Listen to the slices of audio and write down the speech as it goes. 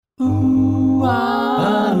Ooh,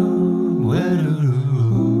 ah,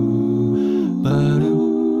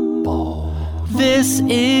 this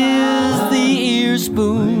is the Ear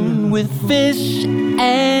Spoon with Fish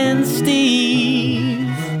and Steve.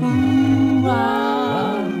 Ooh,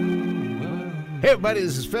 ah. Hey everybody,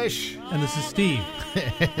 this is Fish. And this is Steve.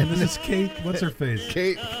 And this is Kate. What's her face?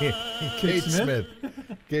 Kate Smith.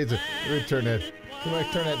 Kate, let me turn that. Can I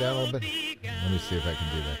turn that down a little bit? Let me see if I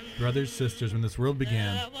can do that. Brothers, sisters, when this world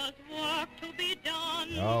began.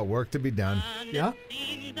 Oh, work to be done. Yeah?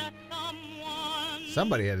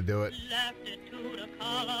 Somebody had to do it.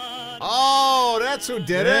 Oh, that's who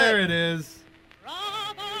did There it. it is.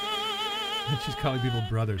 And she's calling people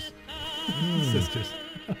brothers. Sisters.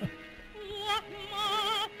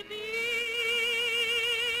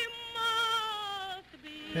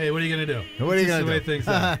 Hey, what are you going to do? What are you This going is the way to do? things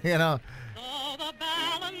are. You know,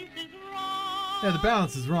 Yeah, the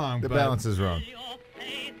balance is wrong. the but balance is wrong.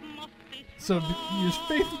 So your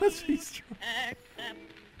faith must be strong.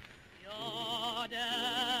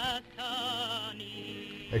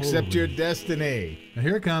 Accept your destiny. Now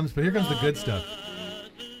here it comes, but here comes the good stuff.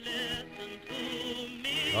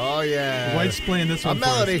 Oh, yeah. White's playing this A one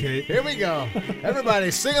melody. for us, Kate. Here we go. Everybody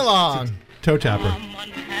sing along. Toe tapper.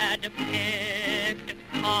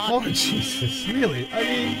 Oh, Jesus. Really? I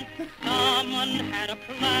mean, Someone had a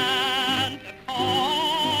plan to come.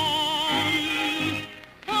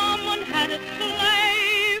 Someone had a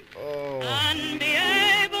slave Oh. and be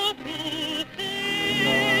able to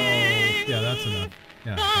sing. yeah, that's enough.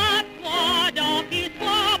 Yeah. That's why donkeys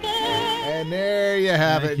wobble. And there you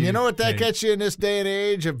have Thank it. And you know what that Kate. gets you in this day and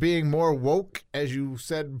age of being more woke, as you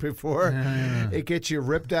said before? Yeah. It gets you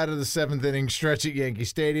ripped out of the seventh inning stretch at Yankee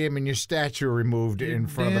Stadium and your statue removed in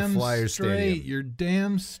front of the Flyers Stadium. You're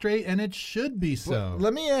damn straight, and it should be so. Well,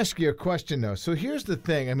 let me ask you a question, though. So here's the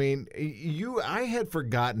thing. I mean, I had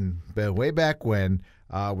forgotten way back when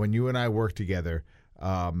you and I worked together,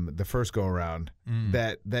 the first go around,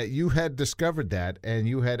 that you had discovered that and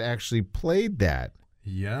you had actually played that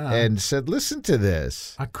Yeah. and said, "Listen to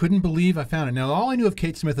this." I couldn't believe I found it. Now, all I knew of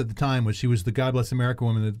Kate Smith at the time was she was the God Bless America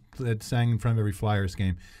woman that sang in front of every Flyers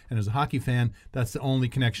game. And as a hockey fan, that's the only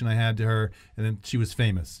connection I had to her. And then she was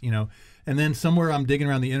famous, you know. And then somewhere I'm digging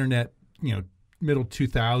around the internet, you know, middle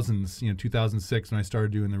 2000s, 2006 when I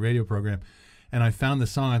started doing the radio program. And I found the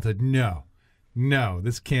song. I thought, no,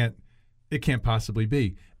 it can't possibly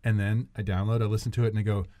be. And then I download, I listen to it, and I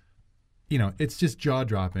go, it's just jaw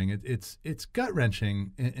dropping. It's gut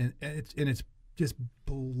wrenching, and it's just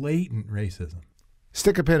blatant racism.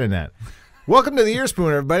 Stick a pin in that. Welcome to the Ear Spoon,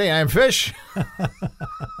 everybody. I'm Fish.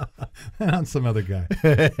 And I'm some other guy.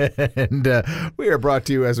 And we are brought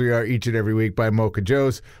to you, as we are each and every week, by Mocha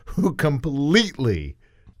Joe's, who completely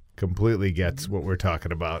gets what we're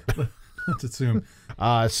talking about. Let's assume.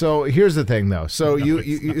 So here's the thing, though. So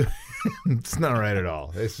you it's not right at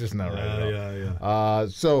all. It's just not right at all. Yeah.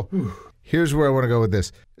 So here's where I want to go with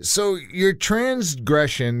this. So your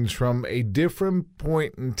transgressions from a different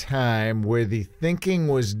point in time where the thinking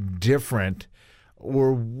was different,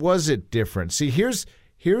 or was it different? See, here's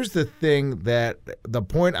the thing the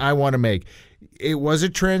point I want to make. It was a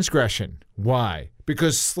transgression. Why?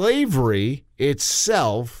 Because slavery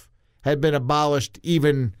itself had been abolished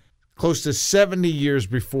even close to 70 years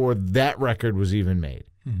before that record was even made.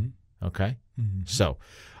 Mm-hmm. Okay? Mm-hmm. So,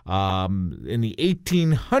 in the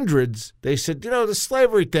 1800s, they said, the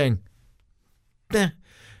slavery thing,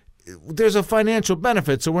 there's a financial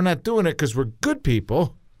benefit, so we're not doing it because we're good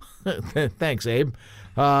people. Thanks, Abe.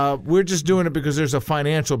 We're just doing it because there's a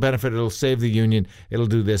financial benefit. It'll save the Union. It'll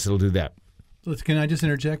do this. It'll do that. Can I just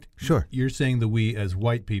interject? Sure. You're saying the we as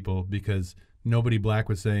white people because nobody black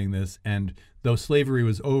was saying this, and though slavery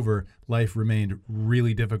was over, life remained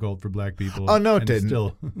really difficult for black people. Oh, no, it and didn't.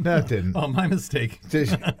 Still. No, it didn't. Oh, my mistake.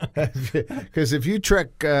 Because if you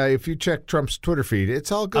check Trump's Twitter feed,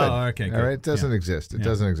 it's all good. Oh, okay, good. All right, it doesn't Yeah. exist. It Yeah.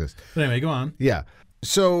 doesn't exist. But anyway, go on. Yeah.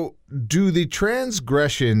 So, do the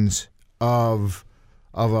transgressions of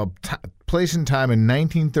a place and time in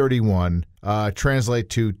 1931 translate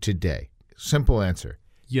to today? Simple answer.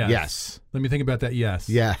 Yes. Yes. Let me think about that. Yes.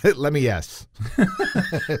 Yeah. Let me yes.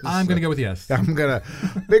 I'm going to go with yes. I'm gonna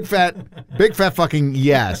big fat fucking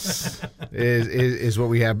yes is what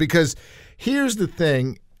we have, because here's the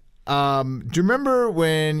thing. Do you remember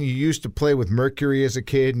when you used to play with mercury as a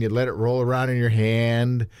kid and you let it roll around in your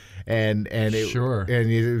hand and Sure. and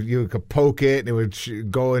you could poke it, and it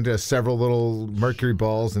would go into several little mercury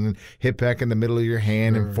balls, and then hit back in the middle of your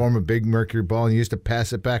hand and form a big mercury ball. And you used to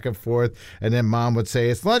pass it back and forth, and then Mom would say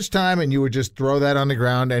it's lunchtime, and you would just throw that on the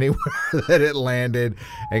ground anywhere that it landed,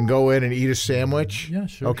 and go in and eat a sandwich. Yeah,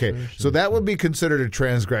 sure. Okay, sure, so that would be considered a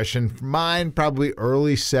transgression. Mine probably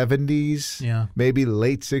early 70s, Yeah. maybe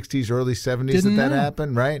late 60s, early 70s Didn't that know.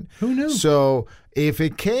 happened, right? Who knew? So if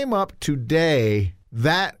it came up today,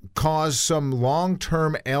 that caused some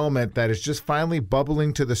long-term ailment that is just finally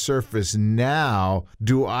bubbling to the surface now,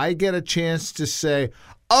 do I get a chance to say,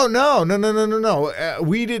 oh, no,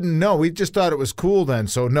 we didn't know. We just thought it was cool then.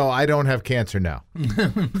 So, no, I don't have cancer now.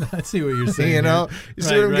 I see what you're saying. You know, you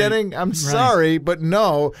see what I'm Right. getting? I'm sorry, but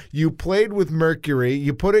no, you played with mercury.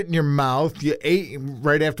 You put it in your mouth. You ate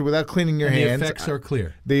right after without cleaning your And the hands. effects are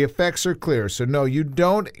clear. The effects are clear. So, no, you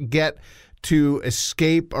don't get to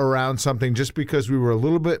escape around something just because we were a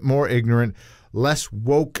little bit more ignorant, less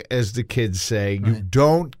woke, as the kids say. You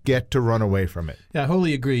don't get to run away from it. Yeah, I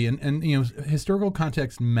wholly agree. And you know, historical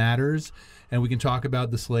context matters, and we can talk about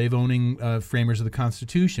the slave-owning framers of the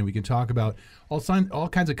Constitution. We can talk about all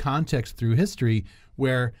kinds of context through history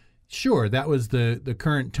where, sure, that was the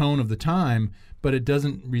current tone of the time, but it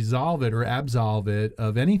doesn't resolve it or absolve it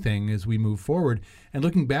of anything as we move forward. And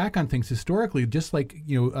looking back on things historically, just like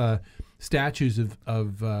statues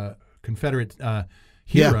of Confederate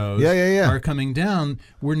heroes are coming down,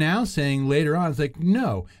 we're now saying later on, it's like,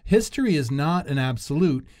 no, history is not an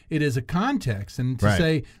absolute. It is a context. And to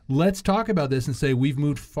say, let's talk about this and say, we've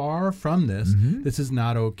moved far from this. This is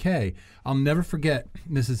not okay. I'll never forget,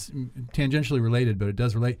 this is tangentially related, but it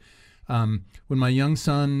does relate. When my young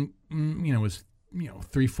son, was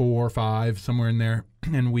 3, 4, 5, somewhere in there,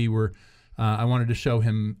 and we were, I wanted to show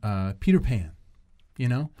him Peter Pan.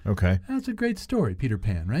 Okay. That's a great story, Peter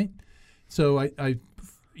Pan, right? So I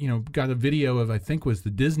got a video of, I think was the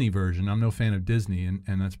Disney version. I'm no fan of Disney,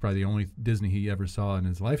 and that's probably the only Disney he ever saw in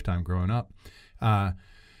his lifetime growing up.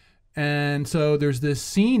 And so there's this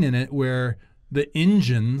scene in it where the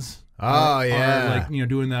Injuns are like,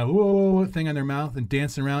 doing that whoa thing on their mouth and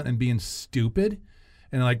dancing around and being stupid.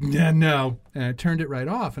 And like, yeah, no. And I turned it right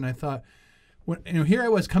off, and I thought, here I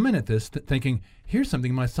was coming at this thinking, here's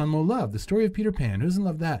something my son will love, the story of Peter Pan. Who doesn't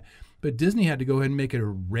love that? But Disney had to go ahead and make it a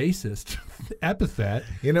racist epithet.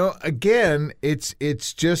 Again,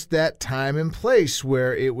 it's just that time and place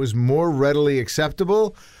where it was more readily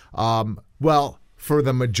acceptable. For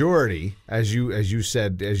the majority, as you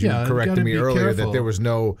said, as you corrected me earlier, careful. that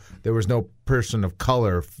there was no person of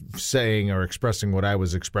color saying or expressing what I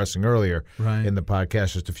was expressing earlier in the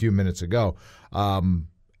podcast just a few minutes ago.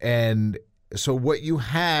 And so what you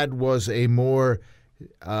had was a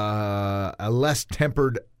less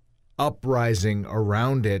tempered uprising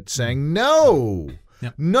around it, saying no,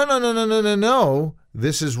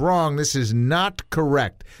 this is wrong, this is not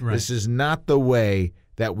correct, this is not the way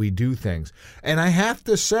that we do things. And I have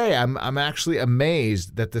to say, I'm actually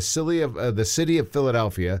amazed that the city of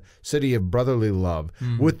Philadelphia, city of brotherly love,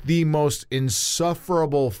 with the most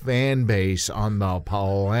insufferable fan base on the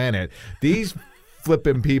planet, these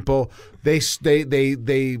flipping people, they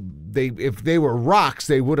if they were rocks,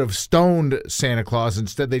 they would have stoned Santa Claus.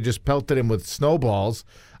 Instead, they just pelted him with snowballs.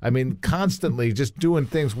 I mean, constantly just doing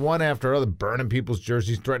things one after another, burning people's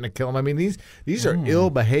jerseys, threatening to kill them. I mean, these are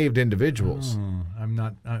ill-behaved individuals.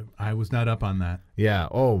 I was not up on that. Yeah.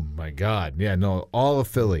 Oh my God. Yeah. No. All of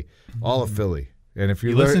Philly. And if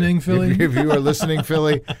you're listening, Philly, if you are listening,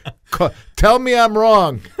 Philly, tell me I'm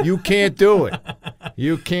wrong. You can't do it.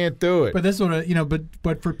 You can't do it. But that's what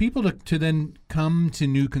but for people to then come to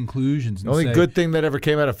new conclusions. And the only say, good thing that ever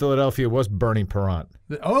came out of Philadelphia was Bernie Parent.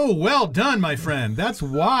 Oh, well done, my friend. That's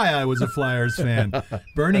why I was a Flyers fan.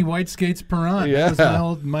 Bernie White Skates Parent. Yeah. That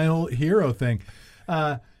was my old hero thing.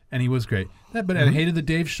 And he was great. But I hated the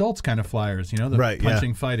Dave Schultz kind of Flyers, the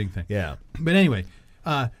punching, fighting thing. Yeah. But anyway,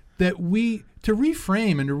 to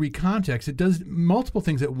reframe and to recontext, it does multiple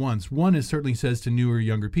things at once. One is certainly says to newer,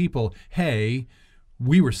 younger people, hey,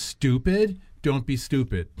 we were stupid. Don't be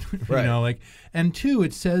stupid. Right. And two,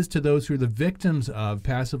 it says to those who are the victims of,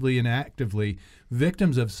 passively and actively,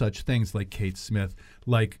 victims of such things like Kate Smith,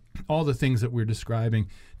 like all the things that we're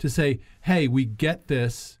describing, to say, hey, we get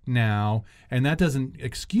this now, and that doesn't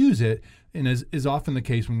excuse it, and is often the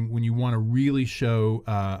case when you want to really show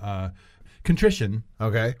contrition.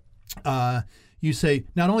 Okay. You say,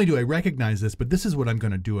 not only do I recognize this, but this is what I'm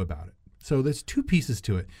going to do about it. So there's two pieces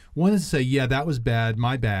to it. One is to say, yeah, that was bad,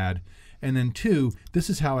 my bad. And then two, this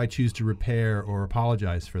is how I choose to repair or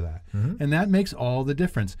apologize for that. Mm-hmm. And that makes all the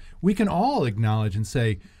difference. We can all acknowledge and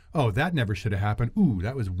say, oh, that never should have happened. Ooh,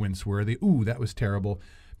 that was wince-worthy. Ooh, that was terrible.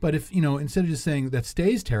 But if, instead of just saying that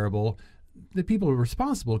stays terrible, the people who are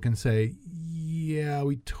responsible can say, yeah,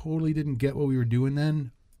 we totally didn't get what we were doing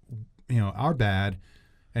then, our bad,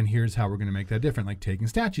 and here's how we're going to make that different, like taking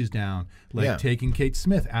statues down, like taking Kate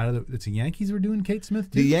Smith out of the... It's the Yankees were doing Kate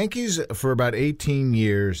Smith, too? The Yankees, for about 18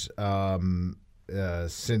 years,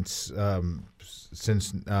 since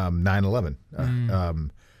 9/11,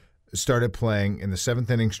 started playing in the seventh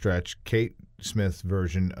inning stretch Kate Smith's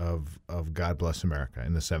version of God Bless America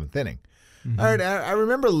in the seventh inning. All right, I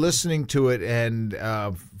remember listening to it and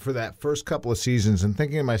for that first couple of seasons and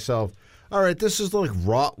thinking to myself, all right, this is like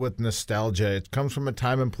wrought with nostalgia. It comes from a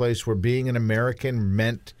time and place where being an American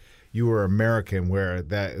meant you were American, where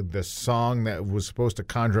the song that was supposed to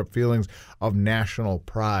conjure up feelings of national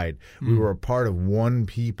pride. We were a part of one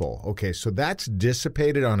people. Okay, so that's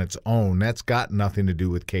dissipated on its own. That's got nothing to do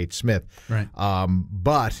with Kate Smith. Right.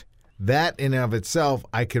 But that in and of itself,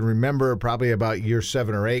 I can remember probably about year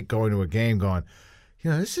 7 or 8 going to a game going,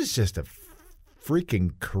 this is just a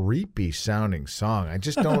freaking creepy sounding song. I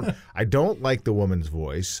just don't I don't like the woman's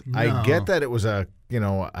voice. No. I get that it was a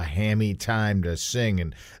hammy time to sing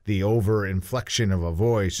and the over inflection of a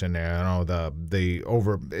voice and the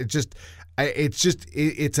over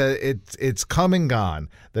it's come and gone.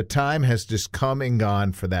 The time has just come and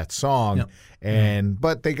gone for that song. Yep.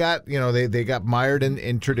 But they got they got mired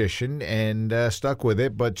in tradition and stuck with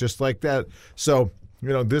it, but just like that. So,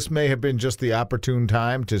 this may have been just the opportune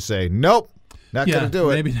time to say nope. Not going to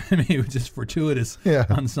do it. Maybe it was just fortuitous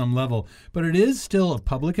on some level. But it is still a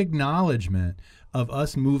public acknowledgement of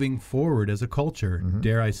us moving forward as a culture,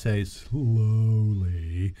 dare I say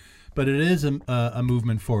slowly. But it is a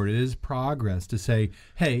movement forward. It is progress to say,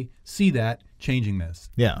 hey, see that, changing this.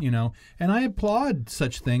 Yeah. And I applaud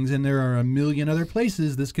such things, and there are a million other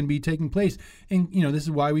places this can be taking place. And, this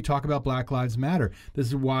is why we talk about Black Lives Matter. This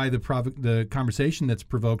is why the conversation that's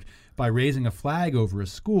provoked by raising a flag over a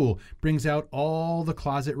school brings out all the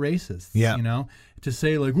closet racists. Yeah. To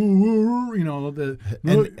say like, why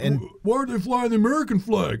are they flying the American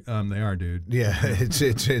flag? They are, dude. Yeah,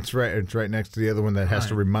 it's right next to the other one that has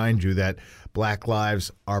to remind you that Black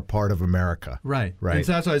lives are part of America. Right. Right. And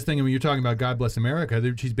so that's what I was thinking when you're talking about God Bless America.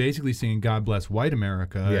 She's basically singing God Bless White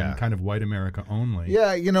America and kind of white America only. Yeah,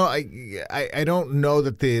 I don't know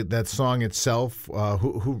that that song itself.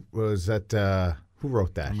 Who was that? Who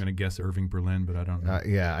wrote that? I'm going to guess Irving Berlin, but I don't know.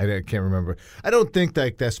 I can't remember. I don't think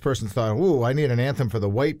that this person thought, "Ooh, I need an anthem for the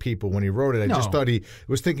white people" when he wrote it. I just thought he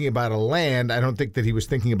was thinking about a land. I don't think that he was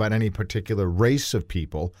thinking about any particular race of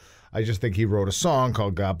people. I just think he wrote a song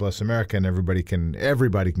called "God Bless America," and everybody can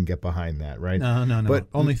get behind that, right? No. But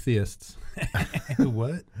only theists.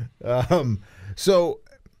 What? So,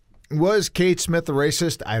 was Kate Smith a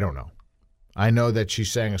racist? I don't know. I know that she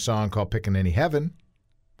sang a song called "Pickaninny Heaven,"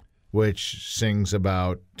 which sings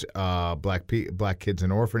about black kids in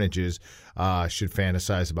orphanages should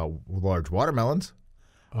fantasize about large watermelons.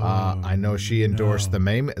 I know she endorsed the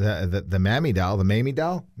Mammy doll, the Mammy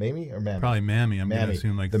doll, Mammy or Mammy? Probably Mammy. I'm going to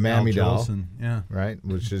assume like the Mammy doll, yeah, right?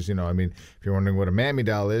 Which is, if you're wondering what a Mammy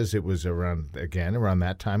doll is, it was around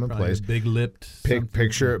that time and probably place. Big-lipped.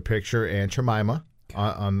 Picture Aunt Jemima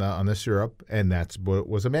on the syrup, and that's what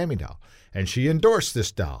was a Mammy doll, and she endorsed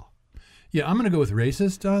this doll. Yeah, I'm going to go with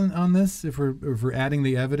racist on this. If we're adding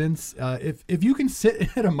the evidence, if you can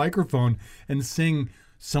sit at a microphone and sing,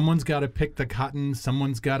 "Someone's got to pick the cotton,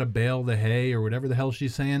 someone's got to bale the hay," or whatever the hell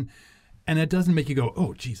she's saying, and it doesn't make you go,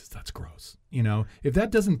 "Oh, Jesus, that's gross." If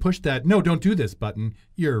that doesn't push that "no, don't do this" button,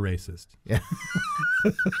 you're a racist. Yeah.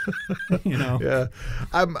 Yeah.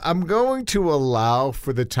 I'm going to allow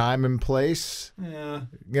for the time and place. Yeah.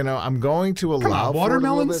 I'm going to allow for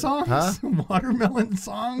watermelon it a songs. Huh? Watermelon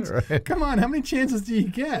songs. Right. Come on, how many chances do you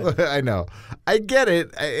get? I know, I get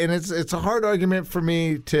it, and it's a hard argument for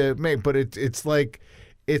me to make, but it's like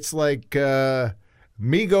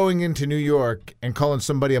me going into New York and calling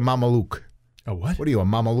somebody a Mameluke. A what? What are you, a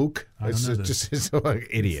Mameluke? It's an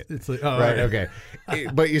idiot. It's like, right, okay.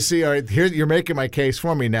 But you see, all right, here you're making my case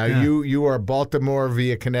for me now. Yeah. You are Baltimore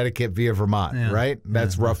via Connecticut via Vermont, right?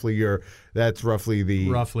 That's roughly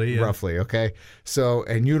roughly, okay? So,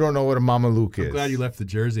 and you don't know what a Mameluke is. I'm glad you left the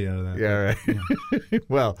Jersey out of that. Yeah, right. Yeah.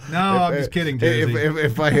 Well, I'm just kidding, Jersey.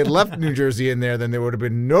 If I had left New Jersey in there, then there would have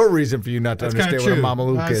been no reason for you not to understand what a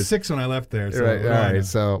Mameluke is. I was 6 when I left there. So right, all right,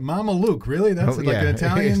 so Mameluke, really? That's like an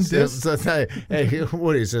Italian dish? Hey,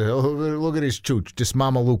 what is it? Look at his chooch, this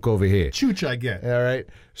Mameluke over here. Chooch, I get. All right.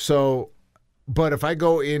 So, but if I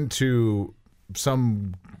go into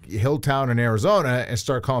some hill town in Arizona and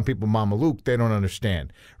start calling people Mameluke, they don't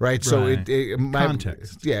understand, right? So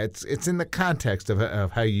context. Yeah, it's in the context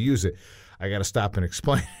of how you use it. I got to stop and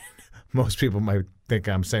explain. most people might think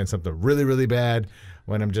I'm saying something really, really bad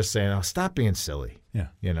when I'm just saying, "Oh, stop being silly." Yeah.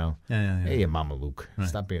 You know. Yeah. Hey, Mama Luke,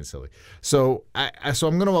 stop being silly. So, so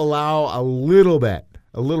I'm going to allow a little bit.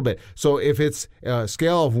 So if it's a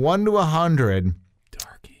scale of 1 to 100,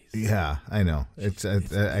 Darkies. yeah, I know.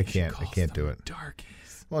 I can't do it.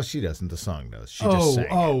 Darkies. Well, she doesn't. The song does. She just sang it.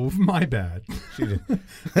 Oh, my bad. She did.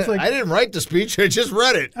 It's like, I didn't write the speech. I just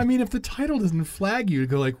read it. I mean, if the title doesn't flag you to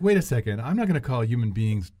go like, wait a second, I'm not going to call human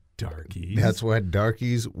beings darkies. That's why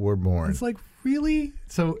darkies were born. It's like, really?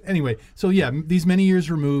 So anyway, yeah, these many years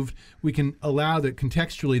removed, we can allow that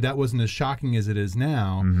contextually that wasn't as shocking as it is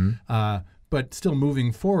now, but still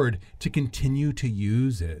moving forward to continue to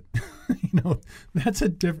use it. That's a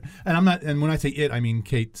different. And I'm not. And when I say it, I mean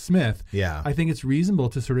Kate Smith. Yeah. I think it's reasonable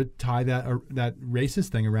to sort of tie that racist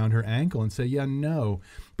thing around her ankle and say, yeah, no.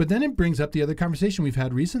 But then it brings up the other conversation we've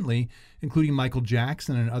had recently, including Michael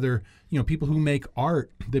Jackson and other, people who make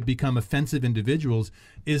art that become offensive individuals.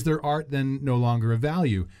 Is their art then no longer of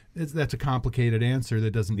value? That's a complicated answer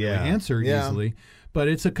that doesn't really answer easily. But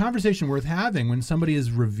it's a conversation worth having when somebody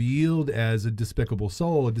is revealed as a despicable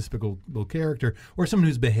soul, a despicable character, or someone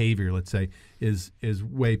whose behavior, let's say, is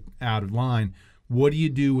way out of line. What do you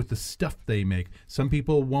do with the stuff they make? Some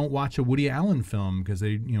people won't watch a Woody Allen film because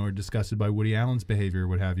they, are disgusted by Woody Allen's behavior or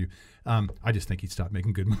what have you. I just think he stopped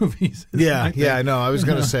making good movies. Yeah, I know. I was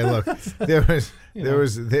going to say, look, there was.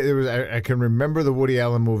 I can remember the Woody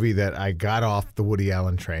Allen movie that I got off the Woody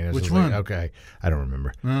Allen train. Which one? Okay, I don't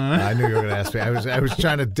remember. I knew you were going to ask me. I was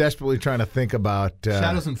desperately trying to think about.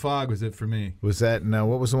 Shadows and Fog was it for me. Was that no?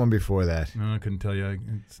 What was the one before that? No, I couldn't tell you.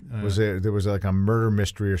 There was like a murder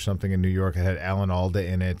mystery or something in New York. It had Alan Alda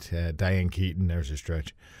in it, Diane Keaton. There's a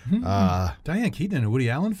stretch. Diane Keaton in a Woody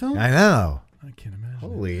Allen film? I know. I can't imagine.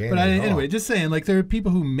 Holy But anyway, just saying, like there are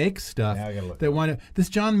people who make stuff that want to. This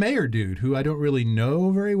John Mayer dude, who I don't really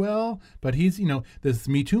know very well, but he's this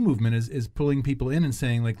Me Too movement is pulling people in and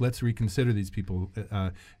saying like let's reconsider these people.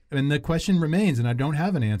 And the question remains, and I don't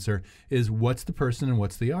have an answer, is what's the person and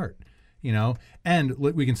what's the art? And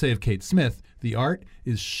what we can say of Kate Smith, the art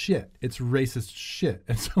is shit. It's racist shit.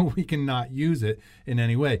 And so we cannot use it in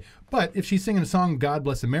any way. But if she's singing a song, God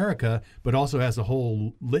Bless America, but also has a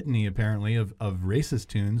whole litany, apparently, of racist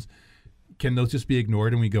tunes, can those just be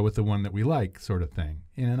ignored and we go with the one that we like, sort of thing?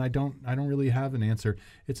 And I don't really have an answer.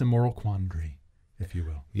 It's a moral quandary, if you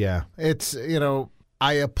will. Yeah. It's,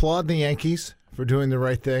 I applaud the Yankees for doing the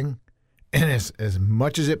right thing. And as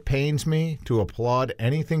much as it pains me to applaud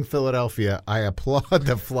anything Philadelphia, I applaud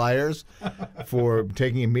the Flyers for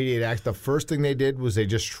taking immediate action. The first thing they did was they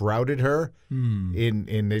just shrouded her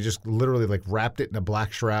in they just literally like wrapped it in a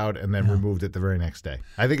black shroud and then removed it the very next day.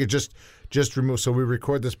 I think it just removed. So we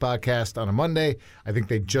record this podcast on a Monday. I think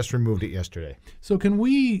they just removed it yesterday. So can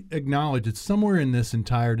we acknowledge that somewhere in this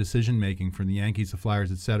entire decision making from the Yankees, the Flyers,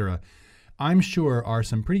 et cetera, I'm sure are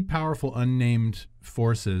some pretty powerful unnamed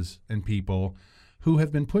forces and people who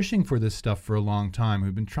have been pushing for this stuff for a long time,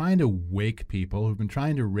 who've been trying to wake people, who've been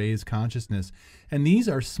trying to raise consciousness. And these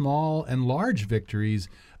are small and large victories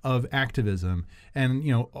of activism. And,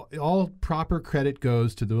 all proper credit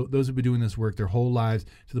goes to those who've been doing this work their whole lives,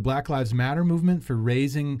 to the Black Lives Matter movement for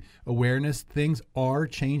raising awareness. Things are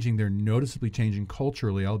changing. They're noticeably changing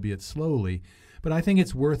culturally, albeit slowly. But I think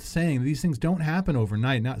it's worth saying these things don't happen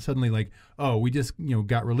overnight, not suddenly like, oh, we just,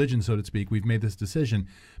 got religion, so to speak. We've made this decision.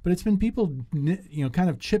 But it's been people, kind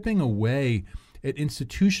of chipping away at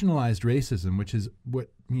institutionalized racism, which is what,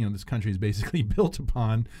 this country is basically built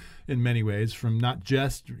upon in many ways, from not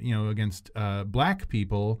just, against black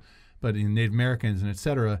people, but in Native Americans and et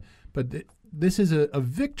cetera. But this is a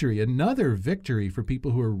victory, another victory for people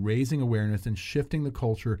who are raising awareness and shifting the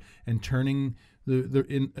culture and turning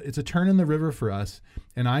it's a turn in the river for us.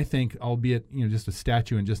 And I think, albeit just a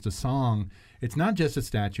statue and just a song, it's not just a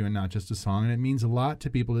statue and not just a song, and it means a lot to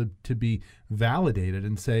people to be validated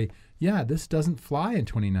and say, yeah, this doesn't fly in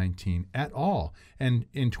 2019 at all. And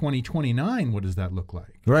in 2029, what does that look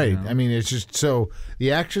like? Right. I mean, it's just so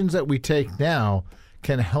the actions that we take now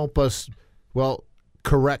can help us,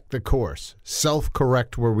 correct the course,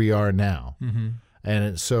 self-correct where we are now. Mm-hmm.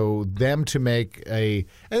 And so them to make and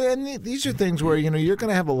these are things where, you're going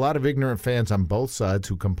to have a lot of ignorant fans on both sides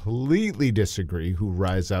who completely disagree, who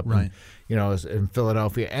rise up, right. And, in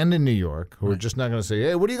Philadelphia and in New York, who are just not going to say,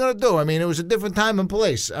 hey, what are you going to do? I mean, it was a different time and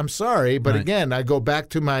place. I'm sorry. But again, I go back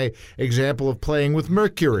to my example of playing with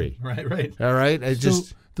Mercury. Right. All right.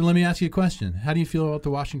 Then let me ask you a question. How do you feel about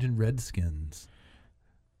the Washington Redskins?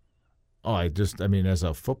 Oh, as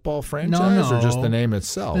a football franchise or just the name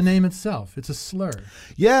itself? The name itself. It's a slur.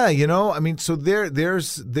 Yeah, so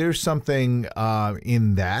there's something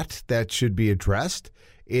in that should be addressed.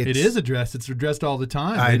 It is addressed. It's addressed all the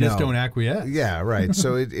time. I They just know. don't acquiesce. Yeah, right.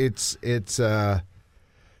 So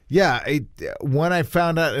when I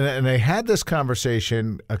found out, and I had this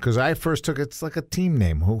conversation because I first took it's like a team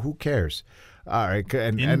name. Who cares? All right,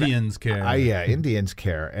 Indians care. Indians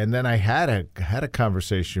care. And then I had a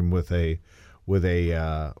conversation with an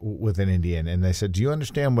Indian, and they said, "Do you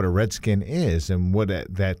understand what a redskin is, and what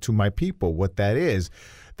that to my people, what that is?"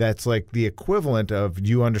 That's like the equivalent of, "Do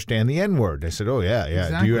you understand the N-word?" I said, "Oh yeah.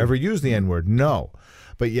 Exactly. Do you ever use the N-word?" No.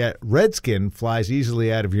 But yet, redskin flies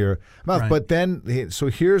easily out of your mouth. Right. But then, so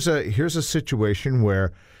here's a situation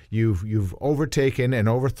where you've overtaken and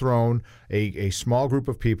overthrown a small group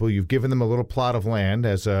of people. You've given them a little plot of land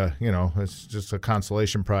as it's just a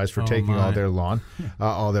consolation prize for taking all their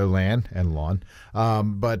all their land and lawn.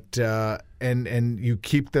 And you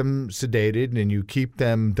keep them sedated and you keep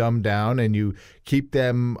them dumbed down and you keep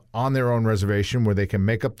them on their own reservation where they can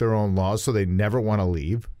make up their own laws so they never want to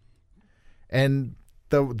leave. And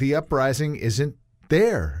the uprising isn't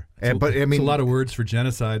there. But I mean, it's a lot of words for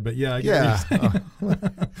genocide, but yeah, I get what you're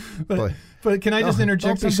saying. But can I just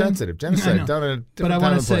interject don't be something? sensitive. Genocide done in a But different I time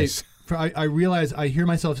want and to say, place. I realize I hear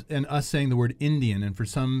myself and us saying the word Indian, and for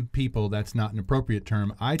some people that's not an appropriate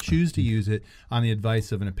term. I choose to use it on the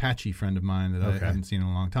advice of an Apache friend of mine that I haven't seen in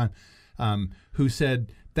a long time, who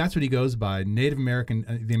said that's what he goes by. Native American,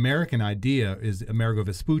 the American idea is Amerigo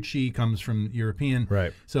Vespucci, comes from European.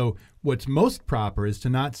 Right. So what's most proper is to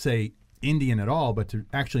not say Indian at all, but to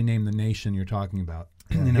actually name the nation you're talking about.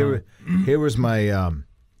 You know? Here was my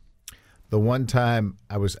the one time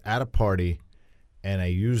I was at a party and I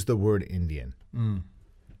used the word Indian,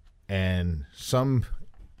 and some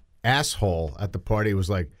asshole at the party was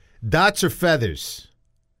like, "Dots or feathers?"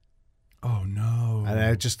 Oh no! And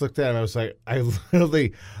I just looked at him. I was like, I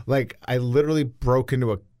literally broke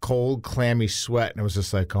into a cold, clammy sweat, and I was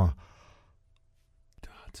just like, "Oh."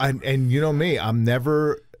 And you know me, I'm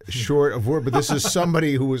never short of word, but this is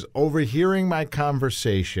somebody who was overhearing my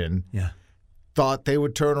conversation. Yeah. Thought they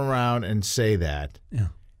would turn around and say that. Yeah.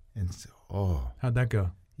 And so, How'd that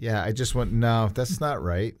go? yeah, I just went, no, that's not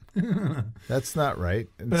right. That's not right.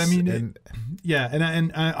 But I mean,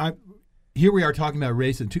 I here we are talking about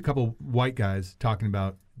race, and two couple white guys talking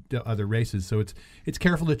about the other races. So it's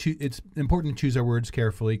careful to choose. It's important to choose our words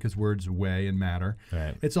carefully because words weigh and matter.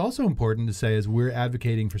 Right. It's also important to say, as we're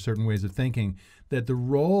advocating for certain ways of thinking, that the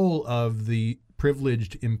role of the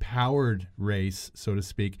privileged, empowered race, so to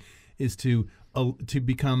speak, is to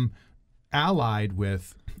become allied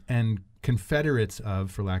with and confederates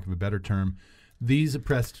of, for lack of a better term, these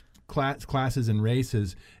oppressed classes and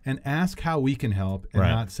races, and ask how we can help, and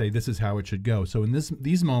not say this is how it should go. So in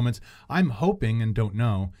these moments, I'm hoping and don't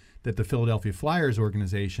know that the Philadelphia Flyers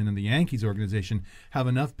organization and the Yankees organization have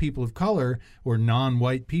enough people of color or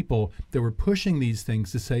non-white people that were pushing these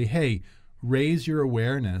things to say, hey, raise your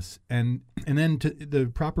awareness, and then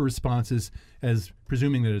the proper response is, as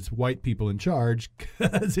presuming that it's white people in charge,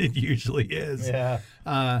 because it usually is,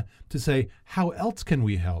 to say, how else can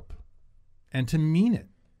we help? And to mean it,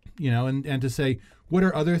 and to say, what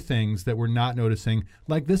are other things that we're not noticing,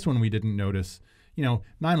 like this one we didn't notice?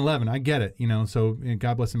 9/11, I get it, so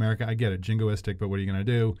God bless America, I get it, jingoistic, but what are you going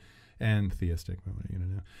to do? And theistic, but what are you going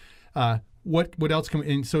to do? What else can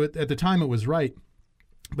we, and so at the time it was right,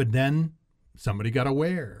 but then somebody got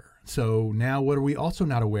aware. So now what are we also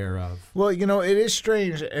not aware of? Well, it is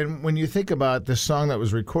strange. And when you think about the song that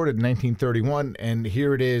was recorded in 1931, and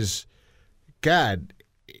here it is, God,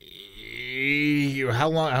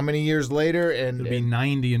 how many years later? And It'll be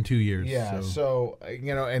 90 in 2 years. Yeah. So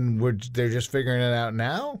and they're just figuring it out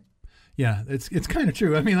now. Yeah, it's kind of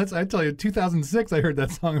true. I mean, I tell you, 2006, I heard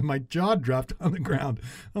that song and my jaw dropped on the ground.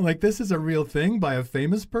 I'm like, this is a real thing by a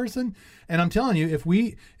famous person. And I'm telling you,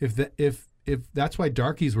 if that's why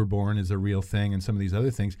Darkies Were Born is a real thing and some of these other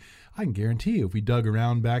things, I can guarantee you, if we dug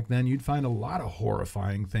around back then, you'd find a lot of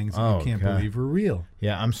horrifying things that you can't believe are real.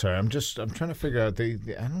 Yeah, I'm sorry. I'm trying to figure out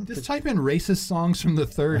Just type in racist songs from the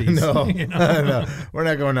 30s. No, no, we're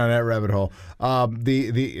not going down that rabbit hole.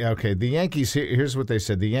 The Yankees. Here's what they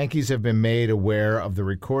said: the Yankees have been made aware of the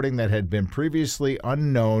recording that had been previously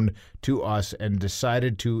unknown to us, and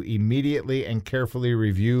decided to immediately and carefully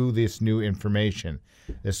review this new information.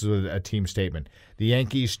 This is a team statement. The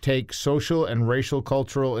Yankees take social and racial,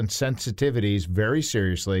 cultural, and sensitivities very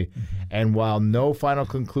seriously, and while no final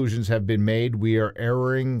conclusions have been made, we are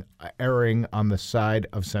erring on the side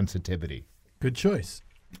of sensitivity. Good choice.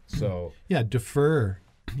 So yeah, defer.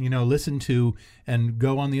 Listen to and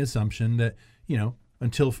go on the assumption that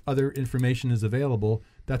until other information is available,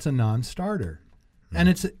 that's a non-starter. And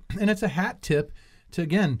it's a hat tip to,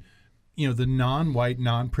 again, the non-white,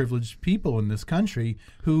 non-privileged people in this country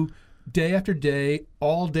who day after day,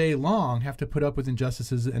 all day long, have to put up with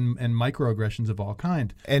injustices and microaggressions of all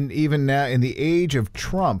kind. And even now, in the age of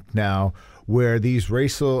Trump now, where these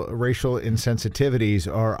racial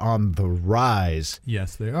insensitivities are on the rise.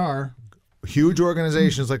 Yes, they are. Huge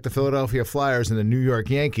organizations like the Philadelphia Flyers and the New York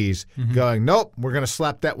Yankees going, nope, we're going to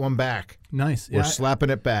slap that one back. Nice. We're slapping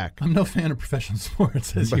it back. I'm no fan of professional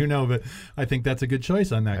sports, as you know, but I think that's a good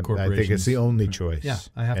choice on that corporation. I think it's the only choice. Yeah,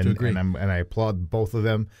 I have to agree. And I applaud both of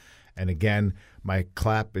them. And again, my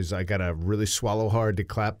clap is I got to really swallow hard to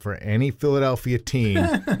clap for any Philadelphia team,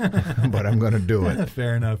 but I'm going to do it.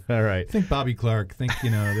 Fair enough. All right. Think Bobby Clark. Think,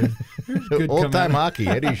 there's good old-time hockey,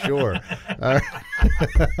 Eddie Shore. All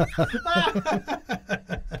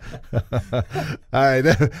right.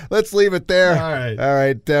 Let's leave it there. All right. All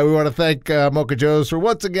right. We want to thank Mocha Joe's for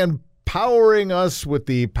once again powering us with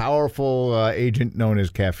the powerful agent known as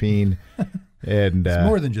caffeine. And it's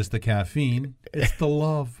more than just the caffeine. It's the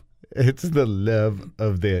love. It's the love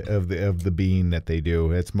of the bean that they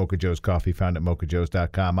do. It's Mocha Joe's Coffee, found at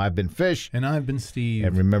mochajoes.com. I've been Fish. And I've been Steve.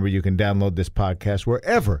 And remember, you can download this podcast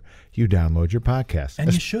wherever you download your podcasts.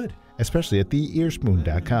 And you should. Especially at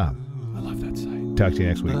theearspoon.com. I love that site. Talk to you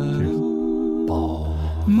next week. Cheers.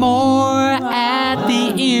 More at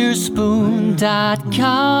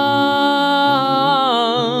theearspoon.com.